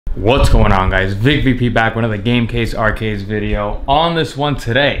What's going on, guys? Vic VP back with another Game Case Arcades video. On this one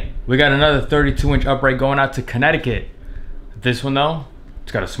today, we got another 32-inch upright going out to Connecticut. This one though,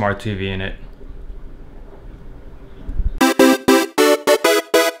 it's got a smart TV in it.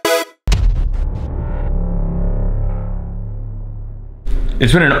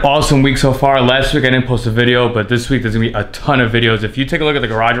 It's been an awesome week so far. Last week I didn't post a video, but this week there's gonna be a ton of videos. If you take a look at the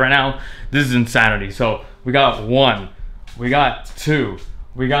garage right now, this is insanity. So we got one, we got two,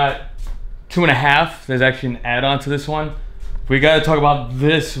 we got 2.5. There's actually an add-on to this one. We got to talk about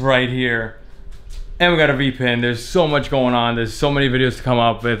this right here. And we got a V-pin. There's so much going on. There's so many videos to come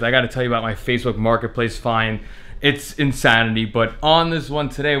up with. I got to tell you about my Facebook Marketplace find. It's insanity. But on this one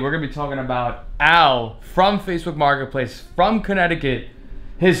today, we're going to be talking about Al from Facebook Marketplace from Connecticut.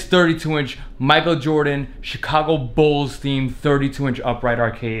 His 32-inch Michael Jordan Chicago Bulls themed 32-inch upright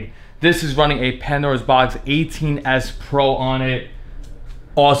arcade. This is running a Pandora's Box 18S Pro on it.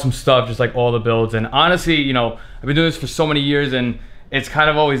 Awesome stuff, just like all the builds. And honestly, you know, I've been doing this for so many years and it's kind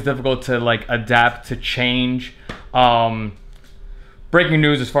of always difficult to like adapt to change. Breaking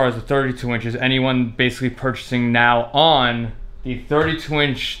news as far as the 32 inches, anyone basically purchasing now on the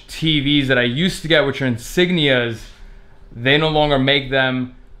 32-inch TVs that I used to get, which are insignias, they no longer make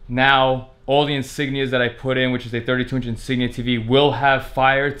them. Now all the insignias that I put in, which is a 32-inch insignia TV, will have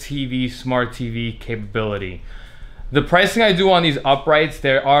Fire TV Smart TV capability. The pricing I do on these uprights,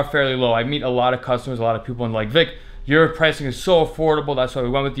 they are fairly low. I meet a lot of customers, a lot of people, and like, Vic, your pricing is so affordable, that's why we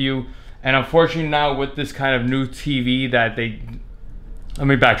went with you. And unfortunately now with this kind of new TV that let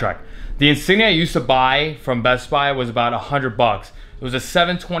me backtrack. The Insignia I used to buy from Best Buy was about $100. It was a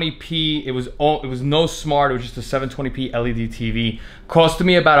 720p, it was no smart, it was just a 720p LED TV. Costed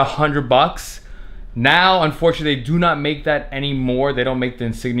me about $100. Now, unfortunately, they do not make that anymore. They don't make the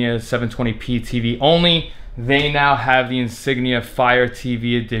Insignia 720p TV only. They now have the Insignia Fire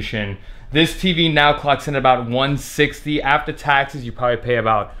TV edition. This TV now clocks in about $160. After taxes, you probably pay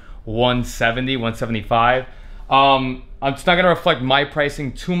about $170, $175. It's not gonna reflect my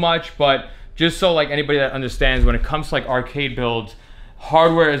pricing too much, but just so like anybody that understands, when it comes to like arcade builds,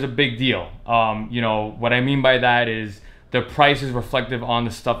 hardware is a big deal. You know, what I mean by that is the price is reflective on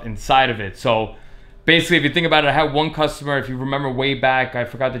the stuff inside of it. So basically, if you think about it, I had one customer, if you remember way back, I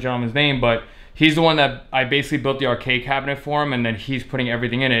forgot the gentleman's name, but he's the one that I basically built the arcade cabinet for him, and then he's putting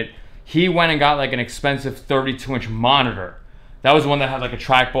everything in it. He went and got like an expensive 32-inch monitor. That was the one that had like a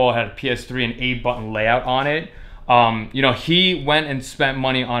trackball, had a PS3 and 8-button layout on it. You know, he went and spent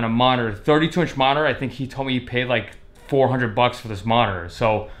money on a monitor. 32-inch monitor, I think he told me he paid like $400 for this monitor.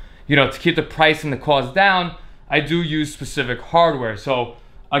 So, you know, to keep the price and the cost down, I do use specific hardware. So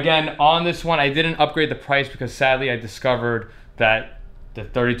again, on this one, I didn't upgrade the price because sadly I discovered that the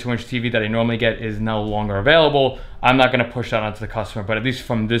 32-inch TV that I normally get is no longer available. I'm not gonna push that onto the customer, but at least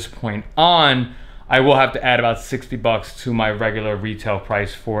from this point on, I will have to add about $60 to my regular retail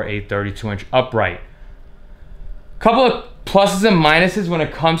price for a 32-inch upright. Couple of pluses and minuses when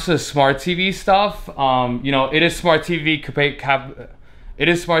it comes to smart TV stuff. You know, it is smart TV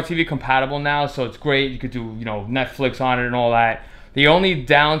compatible now, so it's great. You could do, you know, Netflix on it and all that. The only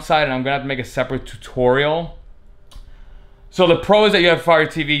downside, and I'm gonna have to make a separate tutorial. So the pro is that you have Fire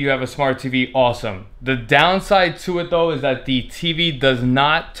TV, you have a smart TV, awesome. The downside to it though is that the TV does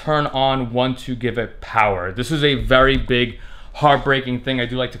not turn on once you give it power. This is a very big, heartbreaking thing. I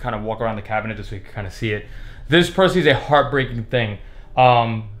do like to kind of walk around the cabinet just so you can kind of see it. This personally is a heartbreaking thing,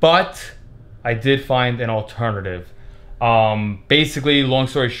 but I did find an alternative. Basically, long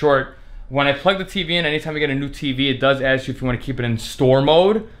story short, when I plug the TV in, anytime I get a new TV, it does ask you if you want to keep it in store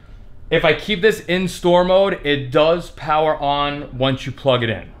mode. If I keep this in store mode, it does power on once you plug it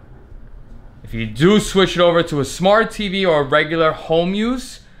in. If you do switch it over to a smart TV or a regular home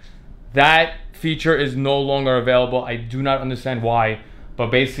use, that feature is no longer available. I do not understand why,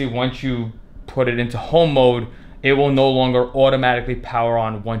 but basically once you put it into home mode, it will no longer automatically power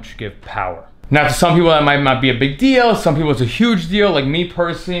on once you give power. Now, to some people that might not be a big deal. Some people it's a huge deal. Like me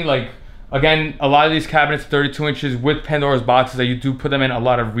personally, like, again, a lot of these cabinets, 32 inches with Pandora's boxes, that you do put them in a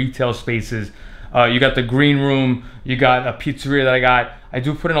lot of retail spaces. You got the green room, you got a pizzeria that I got. I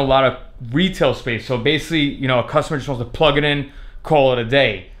do put in a lot of retail space. So basically, you know, a customer just wants to plug it in, call it a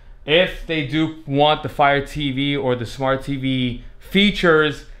day. If they do want the Fire TV or the Smart TV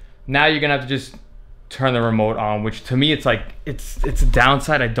features, now you're gonna have to just turn the remote on, which to me, it's like, it's a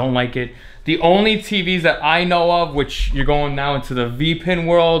downside. I don't like it. The only TVs that I know of, which you're going now into the V-pin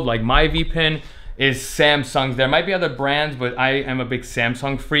world, like my V-pin, is Samsung's. There might be other brands, but I am a big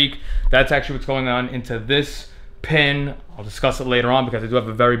Samsung freak. That's actually what's going on into this pin. I'll discuss it later on because I do have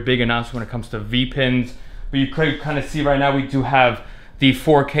a very big announcement when it comes to V-pins. But you could kind of see right now we do have the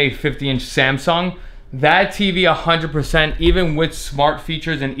 4K 50-inch Samsung. That TV 100%, even with smart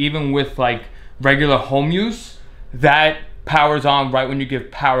features and even with like regular home use, that powers on right when you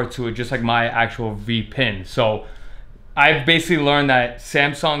give power to it, just like my actual V pin. So I've basically learned that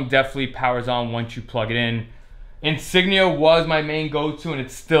Samsung definitely powers on once you plug it in. Insignia was my main go-to, and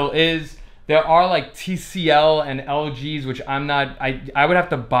it still is. There are like TCL and LGs, which I'm not, I would have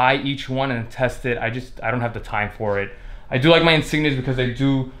to buy each one and test it. I don't have the time for it. I do like my Insignias because they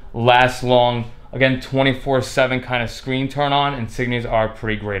do last long. Again, 24/7 kind of screen turn on. Insignias are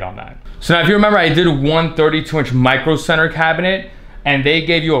pretty great on that. So now if you remember, I did one 32-inch micro center cabinet, and they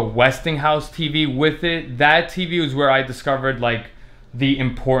gave you a Westinghouse TV with it. That TV was where I discovered like the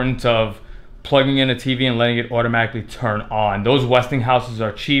importance of plugging in a TV and letting it automatically turn on. Those Westinghouses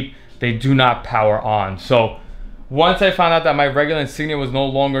are cheap. They do not power on. So once I found out that my regular Insignia was no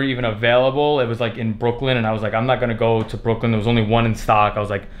longer even available, it was like in Brooklyn, and I was like, I'm not gonna go to Brooklyn. There was only one in stock. I was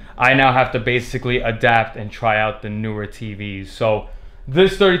like, I now have to basically adapt and try out the newer TVs. So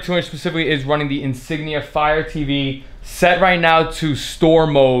this 32-inch specifically is running the Insignia Fire TV, set right now to store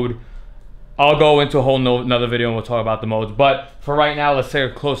mode. I'll go into a whole another video and we'll talk about the modes. But for right now, let's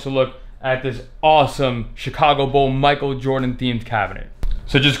take a closer look at this awesome Chicago Bull Michael Jordan themed cabinet.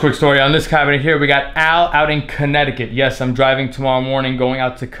 So just a quick story on this cabinet here. We got Al out in Connecticut. Yes, I'm driving tomorrow morning going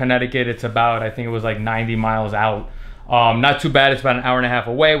out to Connecticut. It's about, I think it was like 90 miles out. Not too bad. It's about an hour and a half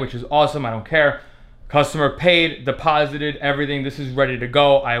away, which is awesome. I don't care. Customer paid, deposited, everything. This is ready to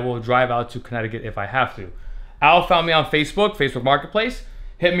go. I will drive out to Connecticut if I have to. Al found me on Facebook Marketplace,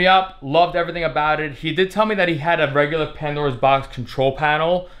 hit me up, loved everything about it. He did tell me that he had a regular Pandora's Box control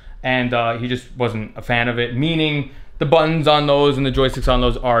panel, and he just wasn't a fan of it, meaning the buttons on those and the joysticks on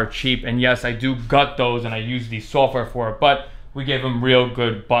those are cheap. And yes, I do gut those and I use the software for it, but we gave him real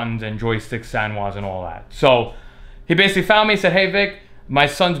good buttons and joysticks, Sanwas and all that. So he basically found me, said, hey Vic, my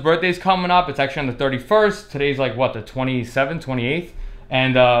son's birthday's coming up. It's actually on the 31st. Today's like what, the 27th, 28th?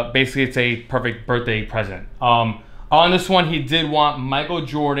 And basically it's a perfect birthday present. On this one, he did want Michael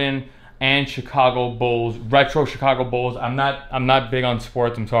Jordan and Chicago Bulls, retro Chicago Bulls. I'm not big on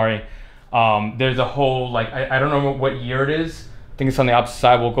sports, I'm sorry. There's a whole, like, I don't know what year it is. I think it's on the opposite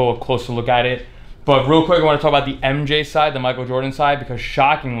side. We'll go a closer look at it. But real quick, I want to talk about the MJ side, the Michael Jordan side, because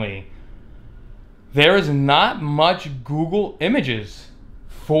shockingly, there is not much Google images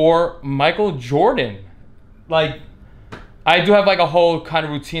for Michael Jordan. Like, I do have like a whole kind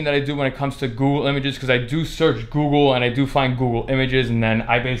of routine that I do when it comes to Google images, because I do search Google and I do find Google images, and then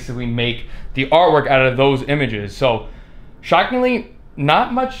I basically make the artwork out of those images. So shockingly,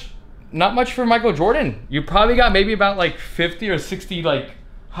 not much for Michael Jordan. You probably got maybe about like 50 or 60 like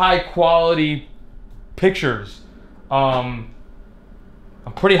high quality pictures.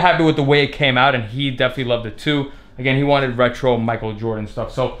 I'm pretty happy with the way it came out, and he definitely loved it too. Again, he wanted retro Michael Jordan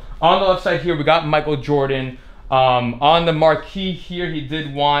stuff. So on the left side here, we got Michael Jordan. On the marquee here,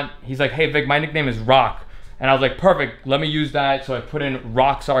 he's like, hey Vic, my nickname is Rock. And I was like, perfect, let me use that. So I put in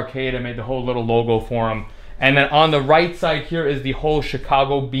Rock's Arcade. I made the whole little logo for him. And then on the right side here is the whole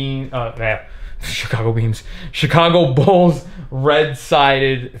Chicago Bulls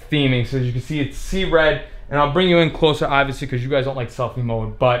red-sided theming. So as you can see, it's sea red. And I'll bring you in closer, obviously, because you guys don't like selfie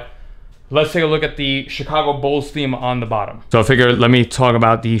mode. But let's take a look at the Chicago Bulls theme on the bottom. So I figured, let me talk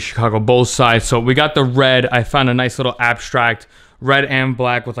about the Chicago Bulls side. So we got the red. I found a nice little abstract red and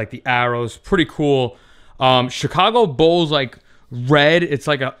black with like the arrows. Pretty cool. Chicago Bulls, like red, it's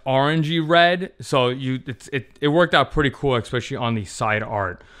like an orangey red. So it worked out pretty cool, especially on the side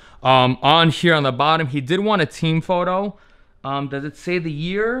art. On here on the bottom, he did want a team photo. Does it say the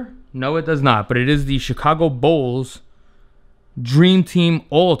year? No, it does not. But it is the Chicago Bulls Dream Team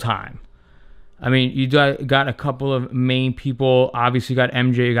All Time. I mean, you got a couple of main people. Obviously, you got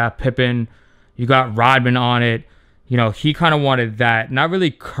MJ, you got Pippen, you got Rodman on it. You know, he kind of wanted that. Not really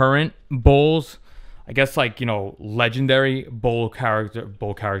current Bulls. I guess, like, you know, legendary Bull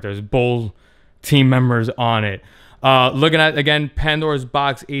team members on it. Looking at, again, Pandora's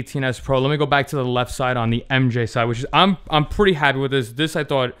Box 18S Pro. Let me go back to the left side on the MJ side, which is, I'm pretty happy with this. This I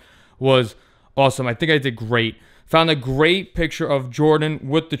thought was awesome. I think I did great. Found a great picture of Jordan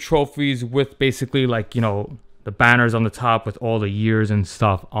with the trophies, with basically like, you know, the banners on the top with all the years and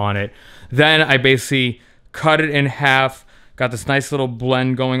stuff on it. Then I basically cut it in half. Got this nice little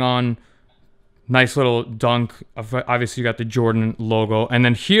blend going on. Nice little dunk. Obviously, you got the Jordan logo. And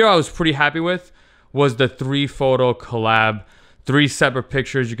then here I was pretty happy with was the 3-photo collab. 3 separate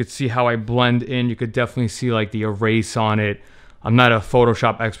pictures. You could see how I blend in. You could definitely see like the erase on it. I'm not a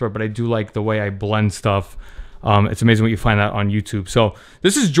Photoshop expert, but I do like the way I blend stuff. It's amazing what you find out on YouTube. So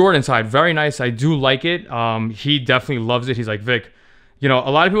this is Jordan's side. Very nice. I do like it. He definitely loves it. He's like, Vic, you know, a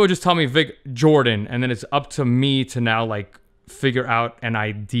lot of people just tell me, Vic, Jordan, and then it's up to me to now like figure out an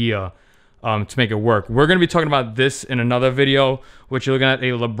idea to make it work. We're going to be talking about this in another video, which you're looking at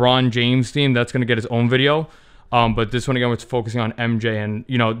a LeBron James theme. That's going to get its own video. But this one, again, was focusing on MJ. And,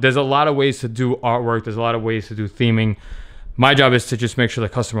 you know, there's a lot of ways to do artwork. There's a lot of ways to do theming. My job is to just make sure the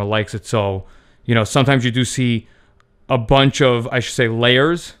customer likes it. So, you know, sometimes you do see a bunch of, I should say,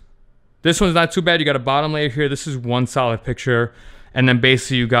 layers. This one's not too bad. You got a bottom layer here. This is one solid picture. And then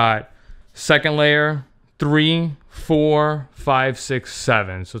basically you got second layer, 3, 4, 5, 6,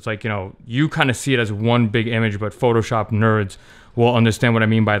 7. So it's like, you know, you kind of see it as one big image, but Photoshop nerds will understand what I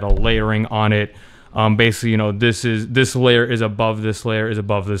mean by the layering on it. Basically, you know, this layer is above this layer is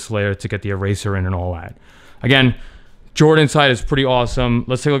above this layer to get the eraser in and all that. Again, Jordan side is pretty awesome.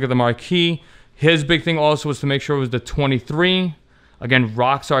 Let's take a look at the marquee. His big thing also was to make sure it was the 23. Again,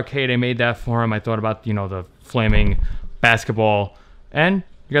 Rocks Arcade, I made that for him. I thought about, you know, the flaming basketball. And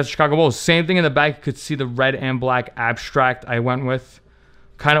you got the Chicago Bulls. Same thing in the back. You could see the red and black abstract I went with.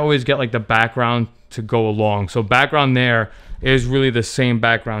 Kind of always get like the background to go along. So background there is really the same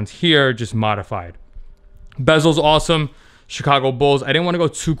background here, just modified. Bezel's awesome. Chicago Bulls. I didn't want to go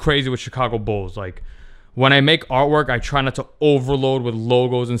too crazy with Chicago Bulls. Like, when I make artwork, I try not to overload with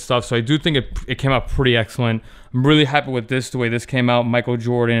logos and stuff. So I do think it came out pretty excellent. I'm really happy with this, the way this came out. Michael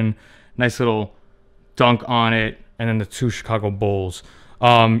Jordan, nice little dunk on it. And then the 2 Chicago Bulls.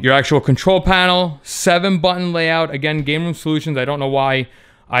 Your actual control panel, 7-button layout. Again, Game Room Solutions. I don't know why.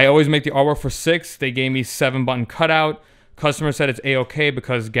 I always make the artwork for 6. They gave me 7-button cutout. Customer said it's A-okay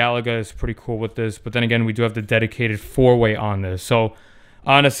because Galaga is pretty cool with this. But then again, we do have the dedicated 4-way on this. So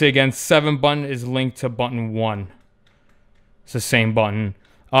honestly, again, 7-button is linked to button 1. It's the same button.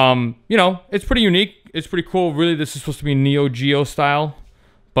 You know, it's pretty unique. It's pretty cool. Really, this is supposed to be Neo Geo style.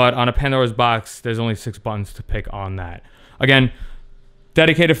 But on a Pandora's box, there's only 6 buttons to pick on that. Again,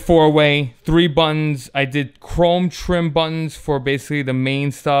 dedicated 4-way, 3 buttons. I did chrome trim buttons for basically the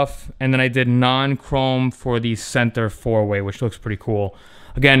main stuff. And then I did non-chrome for the center 4-way, which looks pretty cool.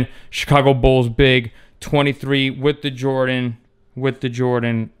 Again, Chicago Bulls big, 23 with the Jordan, with the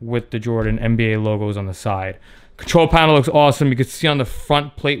Jordan, with the Jordan NBA logos on the side. Control panel looks awesome. You can see on the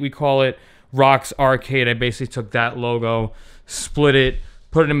front plate, we call it Rocks Arcade. I basically took that logo, split it,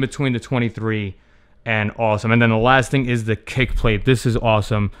 put it in between the 23, and awesome. And then the last thing is the kick plate. This is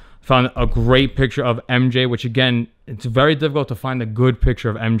awesome. Found a great picture of MJ, which again, it's very difficult to find a good picture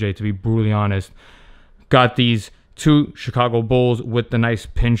of MJ, to be brutally honest. Got these 2 Chicago Bulls with the nice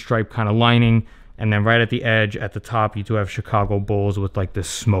pinstripe kind of lining. And then right at the edge, at the top, you do have Chicago Bulls with like this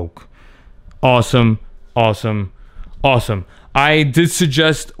smoke. Awesome, awesome, awesome. I did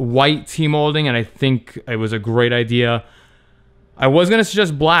suggest white T-molding, and I think it was a great idea. I was going to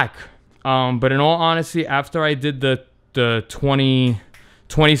suggest black, but in all honesty, after I did the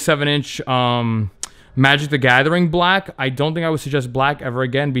 27-inch Magic the Gathering black, I don't think I would suggest black ever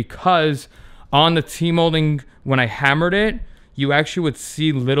again, because on the T-molding, when I hammered it, you actually would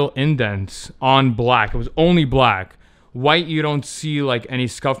see little indents on black. It was only black. White, you don't see like any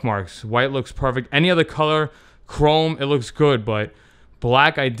scuff marks. White looks perfect. Any other color, chrome, it looks good, but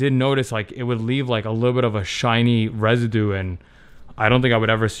black, I did notice like it would leave like a little bit of a shiny residue, and I don't think I would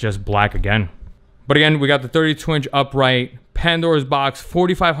ever suggest black again. But again, we got the 32-inch upright, Pandora's box,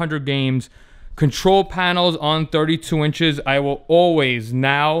 4,500 games, control panels on 32 inches. I will always,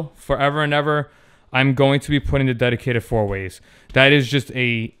 now, forever and ever, I'm going to be putting the dedicated 4-ways. That is just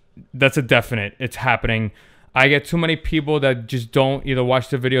that's a definite. It's happening. I get too many people that just don't either watch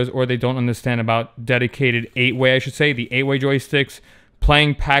the videos or they don't understand about dedicated 8-way, I should say. The 8-way joysticks.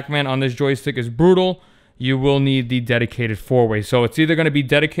 Playing Pac-Man on this joystick is brutal. You will need the dedicated 4-way. So it's either going to be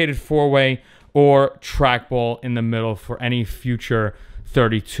dedicated 4-way or trackball in the middle for any future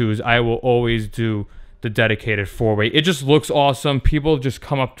 32s. I will always do the dedicated 4-way. It just looks awesome. People just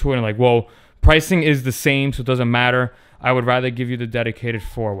come up to it and like, whoa, pricing is the same, so it doesn't matter. I would rather give you the dedicated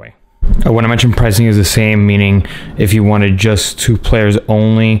 4-way. When I mentioned pricing is the same, meaning if you wanted just 2 players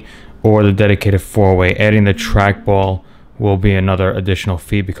only or the dedicated 4-way, adding the trackball will be another additional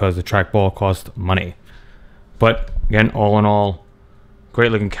fee because the trackball costs money. But again, all in all,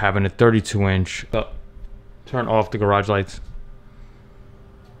 great looking cabinet, 32-inch. Turn off the garage lights.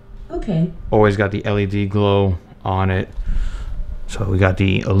 Okay. Always got the LED glow on it. So we got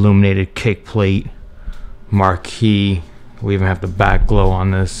the illuminated kick plate, marquee. We even have the back glow on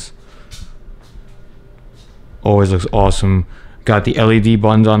this. Always looks awesome. Got the LED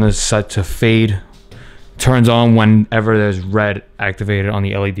buttons on this set to fade. Turns on whenever there's red activated on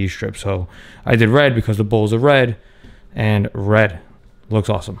the LED strip. So I did red because the Bulls are red, and red looks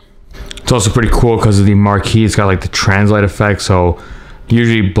awesome. It's also pretty cool because of the marquee. It's got like the translite effect. So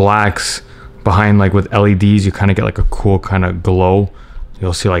Usually blacks behind like with LEDs, you kind of get like a cool kind of glow.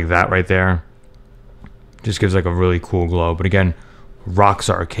 You'll see like that right there. Just gives like a really cool glow. But again, rocks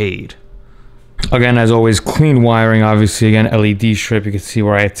arcade. Again, as always, clean wiring. Obviously, again, LED strip. You can see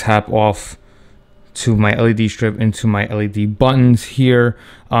where I tap off to my LED strip into my LED buttons here.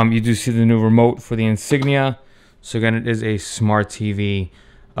 You do see the new remote for the Insignia. So again, it is a smart TV.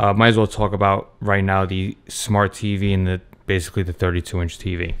 Might as well talk about right now the smart TV and basically the 32-inch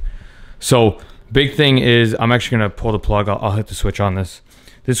TV. So big thing is I'm actually gonna pull the plug. I'll hit the switch on this.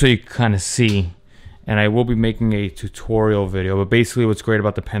 This way you kind of see, and I will be making a tutorial video. But basically, what's great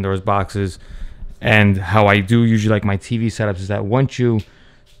about the Pandora's boxes and how I do usually like my TV setups is that once you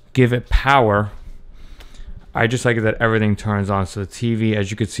give it power, I just like it that everything turns on. So the TV,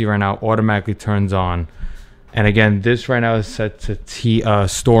 as you can see right now, automatically turns on. And again, this right now is set to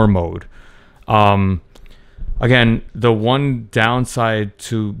store mode. Again, the one downside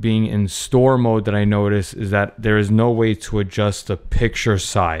to being in store mode that I noticed is that there is no way to adjust the picture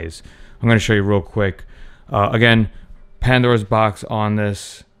size. I'm going to show you real quick. Again, Pandora's box on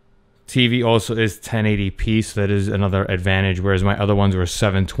this TV also is 1080p, so that is another advantage, whereas my other ones were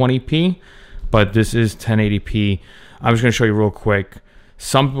 720p, but this is 1080p. I'm just going to show you real quick.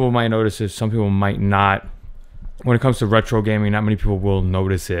 Some people might notice it, some people might not. When it comes to retro gaming, not many people will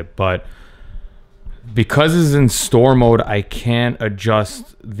notice it, but because it's in store mode, I can't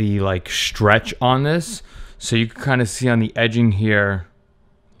adjust the like stretch on this. So you can kind of see on the edging here,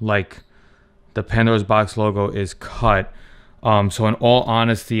 like the Pandora's box logo is cut. So in all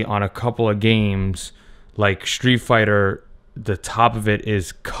honesty, on a couple of games, like Street Fighter, the top of it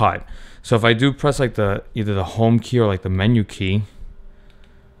is cut. So if I do press like either the home key or like the menu key,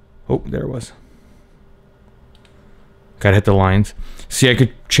 oh, there it was. Gotta hit the lines. See, I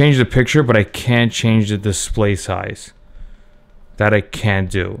could change the picture, but I can't change the display size. That I can't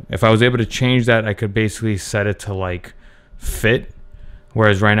do. If I was able to change that, I could basically set it to like fit.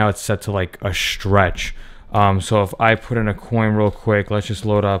 Whereas right now it's set to like a stretch. So if I put in a coin real quick, let's just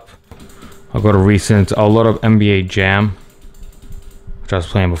load up. I'll go to recent. I'll load up NBA Jam, which I was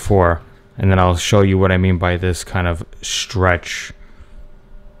playing before. And then I'll show you what I mean by this kind of stretch.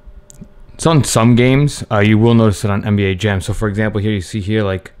 It's on some games. You will notice it on NBA Jam. So for example, here you see here,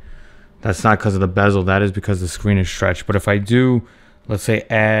 like, that's not because of the bezel. That is because the screen is stretched. But if I do, let's say,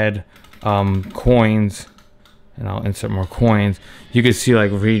 add coins, and I'll insert more coins, you can see,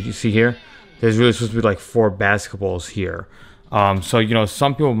 like, you see here, there's really supposed to be like 4 basketballs here. So, you know,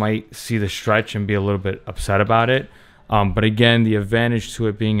 some people might see the stretch and be a little bit upset about it. But again, the advantage to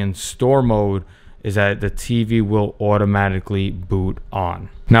it being in store mode is that the TV will automatically boot on.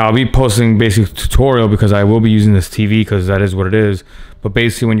 Now, I'll be posting basically a tutorial because I will be using this TV because that is what it is. But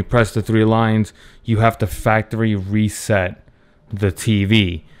basically, when you press the 3 lines, you have to factory reset the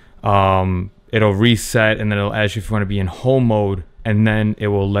TV. It'll reset and then it'll ask you if you want to be in home mode, and then it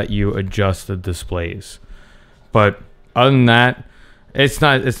will let you adjust the displays. But other than that, it's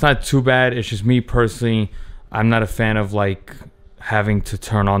not too bad. It's just me personally, I'm not a fan of like having to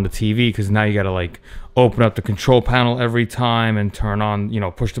turn on the TV because now you got to like open up the control panel every time and turn on, you know,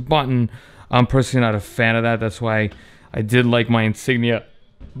 push the button. I'm personally not a fan of that. That's why I did like my Insignia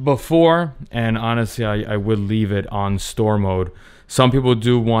before, and honestly, I would leave it on store mode. Some people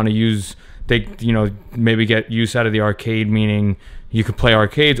do want to use, they, you know, maybe get use out of the arcade, meaning you could play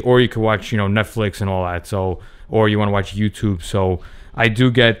arcades or you could watch, you know, Netflix and all that. So, or you want to watch YouTube. So I do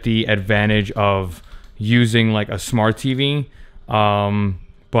get the advantage of using like a smart TV.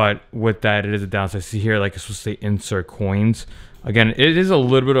 But with that, it is a downside. See here, like it's supposed to say insert coins. Again, it is a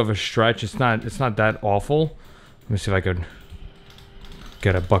little bit of a stretch. It's not that awful. Let me see if I could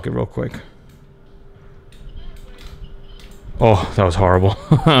get a bucket real quick. Oh, that was horrible.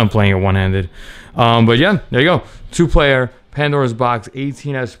 I'm playing it one-handed. But yeah, there you go. 2-player Pandora's Box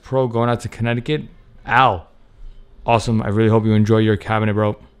 18S Pro going out to Connecticut. Al. Awesome. I really hope you enjoy your cabinet,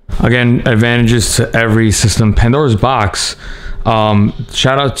 bro. Again, advantages to every system. Pandora's Box.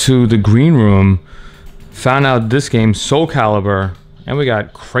 Shout out to the Green Room. Found out this game, Soul Calibur, and we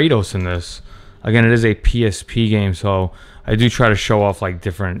got Kratos in this. Again, it is a PSP game, so I do try to show off like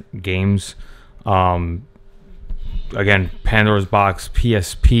different games. Again, Pandora's Box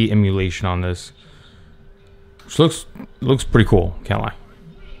PSP emulation on this, which looks pretty cool. Can't lie.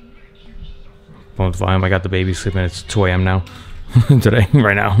 Phone volume. I got the baby sleeping. It's 2 a.m. now. Today,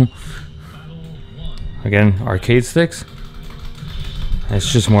 right now. Again, arcade sticks.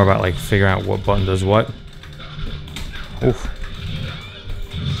 It's just more about like figuring out what button does what. Oof.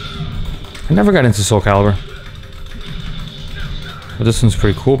 I never got into Soul Calibur. But this one's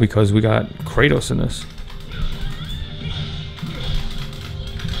pretty cool because we got Kratos in this.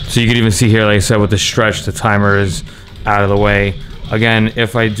 So you can even see here, like I said, with the stretch, the timer is out of the way. Again,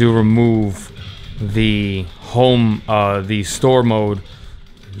 if I do remove the home, the store mode,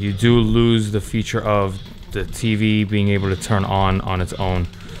 you do lose the feature of the TV being able to turn on its own.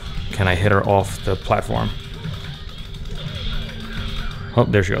 Can I hit her off the platform? Oh,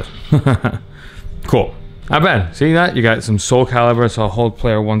 there she goes. Cool. Not bad. See that? You got some Soul Calibur, so I'll hold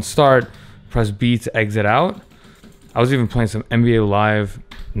player 1 start, press B to exit out. I was even playing some NBA Live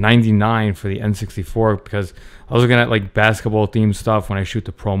 99 for the N64 because I was looking at like basketball themed stuff when I shoot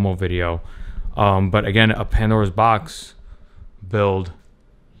the promo video. But again, a Pandora's Box build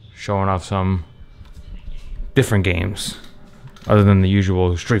showing off some different games other than the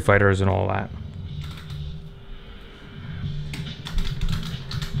usual Street Fighters and all that.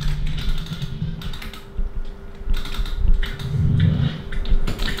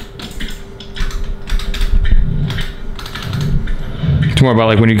 It's more about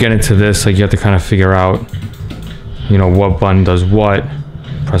like when you get into this, like you have to kind of figure out, you know, what button does what.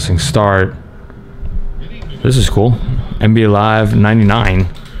 Pressing start. This is cool. NBA Live 99.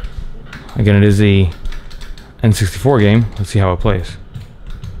 Again, it is the N64 game. Let's see how it plays.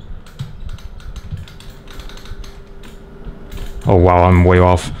 Oh wow, I'm way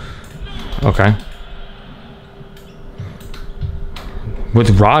off. Okay.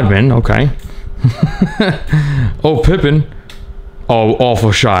 With Rodman, okay. Oh, Pippen. Oh,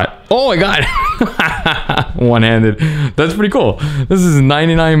 awful shot. Oh my god. One-handed. That's pretty cool. This is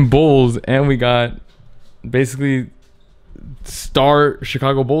 99 Bulls, and we got basically star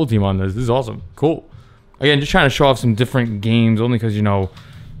Chicago Bull team on this. This is awesome. Cool. Again, just trying to show off some different games, only because, you know,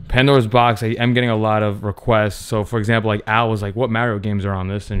 Pandora's Box, I am getting a lot of requests. So, for example, like Al was like, what Mario games are on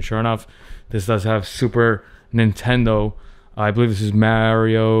this? And sure enough, this does have Super Nintendo. I believe this is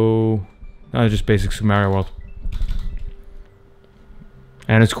Mario... just basic Super Mario World.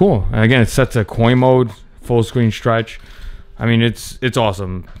 And it's cool. And again, it's set to coin mode, full screen stretch. I mean, it's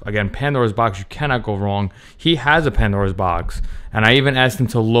awesome. Again, Pandora's Box, you cannot go wrong. He has a Pandora's Box. And I even asked him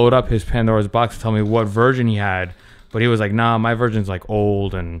to load up his Pandora's Box to tell me what version he had. But he was like, nah, my version's like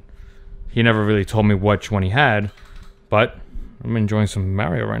old. And he never really told me which one he had. But I'm enjoying some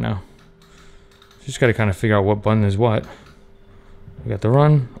Mario right now. Just got to kind of figure out what button is what. We got the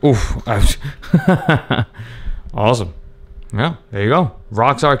run. Oof. Awesome. Yeah, there you go.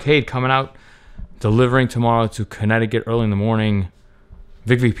 Rock's Arcade coming out, delivering tomorrow to Connecticut early in the morning.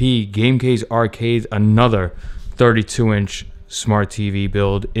 VicVP, Game Case Arcades, another 32-inch smart TV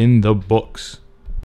build in the books.